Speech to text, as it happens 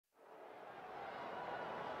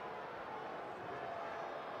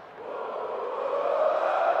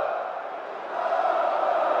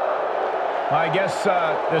I guess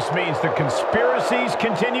this means the conspiracy's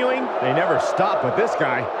continuing. They never stop with this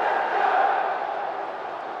guy.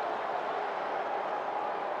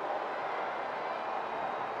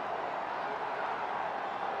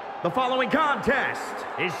 The following contest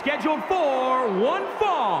is scheduled for one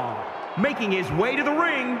fall. Making his way to the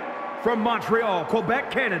ring from Montreal,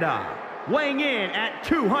 Quebec, Canada. Weighing in at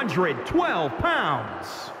 212 pounds,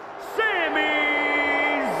 Sami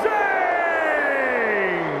Zayn!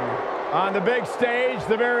 On the big stage,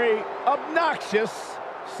 the very obnoxious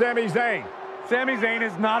Sami Zayn. Sami Zayn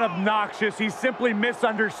is not obnoxious. He's simply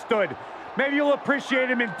misunderstood. Maybe you'll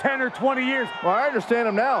appreciate him in 10 or 20 years. Well, I understand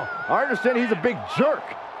him now. I understand he's a big jerk.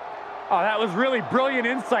 Oh, that was really brilliant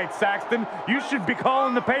insight, Saxton. You should be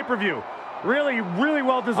calling the pay-per-view. Really, really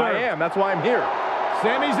well deserved. I am. That's why I'm here.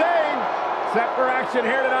 Sami Zayn, set for action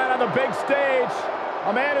here tonight on the big stage.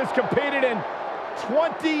 A man who's competed in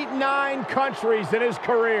 29 countries in his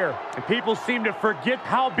career. And people seem to forget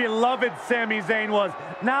how beloved Sami Zayn was.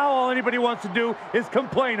 Now all anybody wants to do is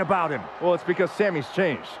complain about him. Well, it's because Sami's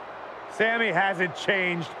changed. Sami hasn't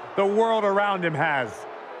changed. The world around him has.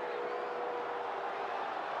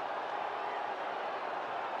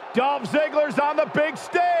 Dolph Ziggler's on the big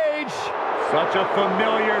stage. Such a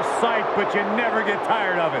familiar sight, but you never get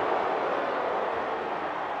tired of it.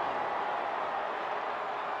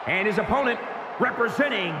 And his opponent,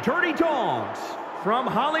 representing Dirty Dogs from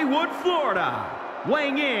Hollywood, Florida,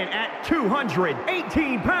 weighing in at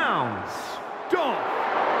 218 pounds, Dolph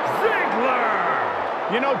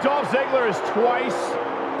Ziggler! You know, Dolph Ziggler has twice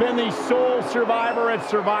been the sole survivor at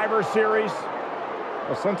Survivor Series.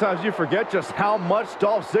 Well, sometimes you forget just how much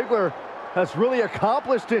Dolph Ziggler has really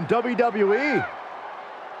accomplished in WWE.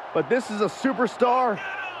 But this is a superstar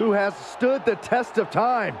who has stood the test of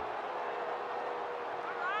time.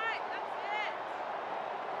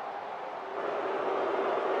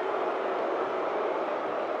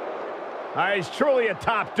 He's truly a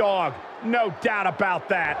top dog, no doubt about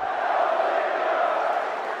that.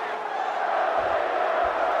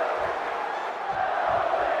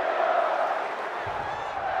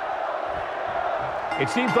 It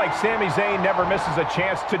seems like Sami Zayn never misses a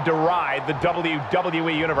chance to deride the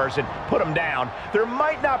WWE Universe and put him down. There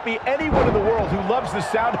might not be anyone in the world who loves the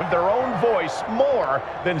sound of their own voice more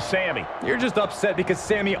than Sami. You're just upset because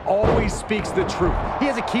Sami always speaks the truth. He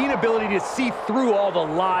has a keen ability to see through all the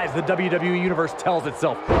lies the WWE Universe tells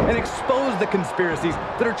itself and expose the conspiracies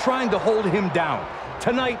that are trying to hold him down.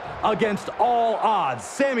 Tonight, against all odds,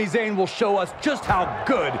 Sami Zayn will show us just how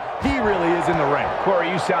good he really is in the ring. Corey,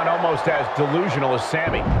 you sound almost as delusional as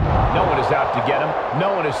Sami. No one is out to get him.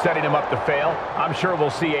 No one is setting him up to fail. I'm sure we'll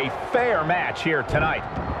see a fair match here tonight.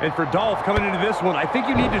 And for Dolph coming into this one, I think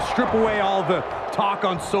you need to strip away all the talk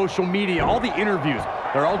on social media, all the interviews.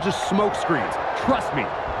 They're all just smoke screens. Trust me,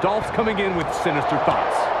 Dolph's coming in with sinister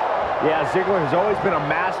thoughts. Yeah, Ziggler has always been a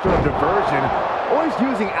master of diversion, always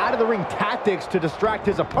using out-of-the-ring tactics to distract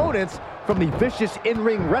his opponents from the vicious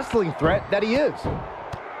in-ring wrestling threat that he is.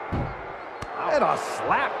 And a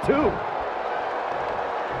slap, too.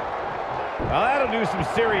 Well, that'll do some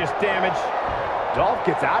serious damage. Dolph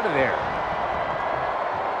gets out of there.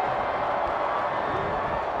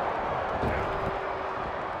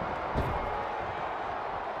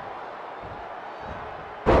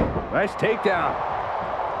 Nice takedown.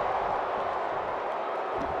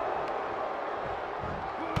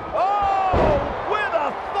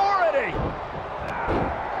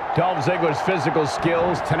 Dolph Ziggler's physical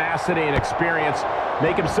skills, tenacity, and experience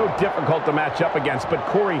make him so difficult to match up against. But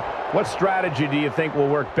Corey, what strategy do you think will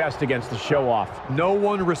work best against the show-off? No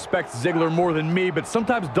one respects Ziggler more than me, but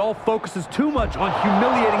sometimes Dolph focuses too much on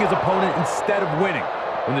humiliating his opponent instead of winning.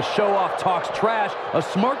 When the show-off talks trash, a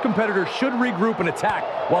smart competitor should regroup and attack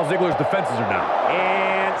while Ziggler's defenses are down.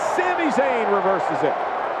 And Sami Zayn reverses it.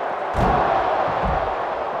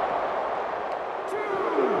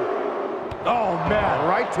 Oh, man,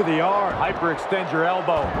 right to the arm. Hyperextend your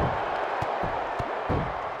elbow.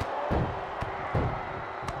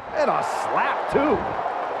 And a slap, too.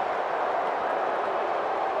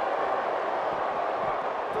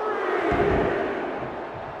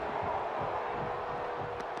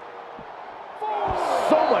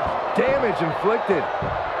 So much damage inflicted.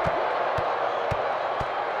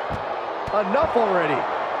 Enough already.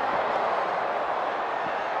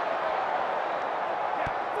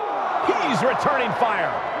 He's returning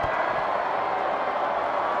fire.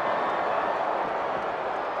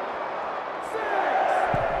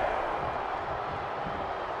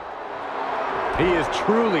 He is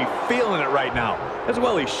truly feeling it right now, as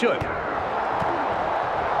well he should.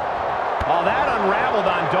 Oh, that unraveled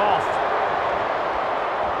on Dolph.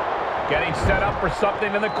 Getting set up for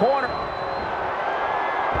something in the corner.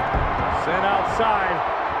 Sent outside.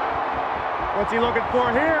 What's he looking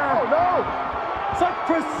for here? Oh, no! Such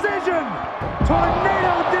precision!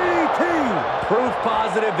 Tornado DDT! Proof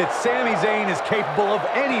positive that Sami Zayn is capable of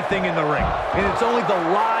anything in the ring. And it's only the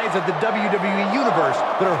lies of the WWE Universe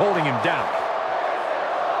that are holding him down.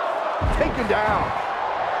 Taken down.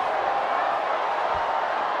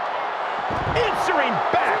 Answering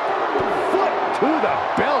back. Foot to the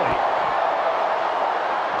belly.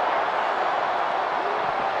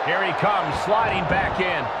 Here he comes, sliding back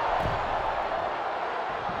in.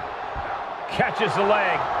 Catches the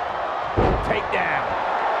leg. Takedown.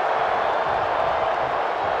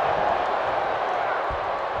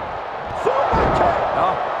 Super kick.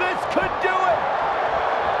 Oh, this could do it.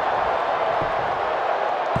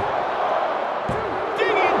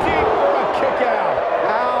 Digging deep for a kick out.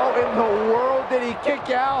 How in the world did he kick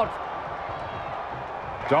out?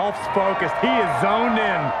 Dolph's focused. He is zoned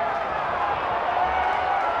in.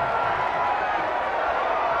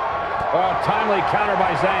 Oh, timely counter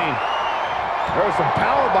by Zayn. There's some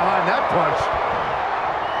power behind that punch.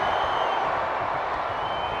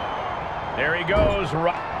 There he goes.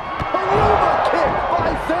 Aruba kick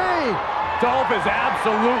by Zayn. Dolph is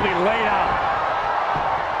absolutely laid out.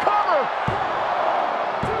 Cover.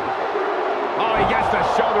 Oh, he gets the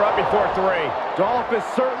shoulder up before 3. Dolph is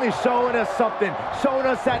certainly showing us something, showing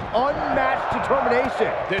us that unmatched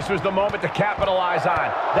determination. This was the moment to capitalize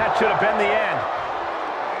on. That should have been the end.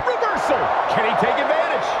 Reversal. Can he take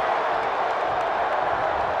advantage?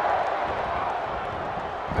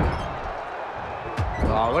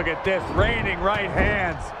 Oh, look at this. Raining right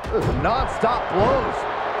hands. Non-stop blows.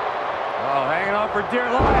 Oh, hanging on for dear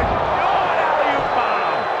life. Oh, an alley-oop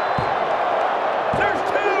bomb. There's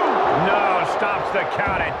 2. No, stops the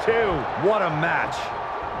count at 2. What a match.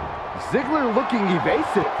 Ziggler looking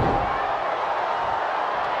evasive.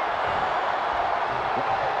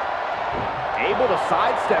 Able to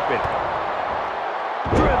sidestep it.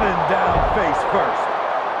 Driven down face first.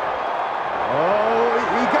 Oh,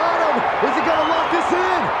 he got him. Is he going to lock this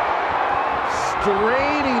in?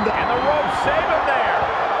 Straining. And the ropes save him there.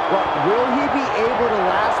 But will he be able to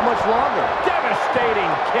last much longer?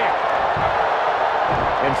 Devastating kick.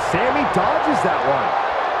 And Sami dodges that one.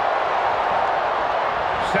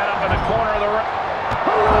 Set up in the corner of the ring.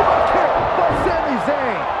 Aruba kick by Sami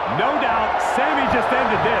Zayn. No doubt, Sami just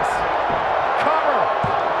ended this. Cover.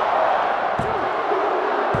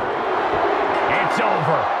 It's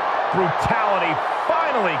over. Brutality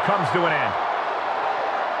finally comes to an end.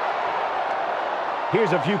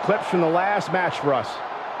 Here's a few clips from the last match for us.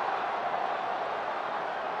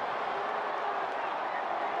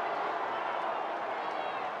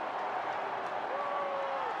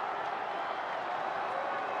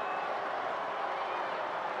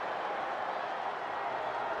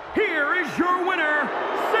 Here is your winner,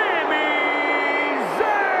 Sami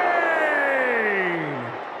Zayn!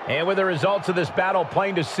 And with the results of this battle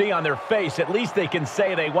plain to see on their face, at least they can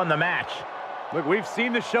say they won the match. Look, we've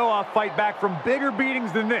seen the show-off fight back from bigger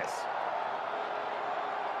beatings than this.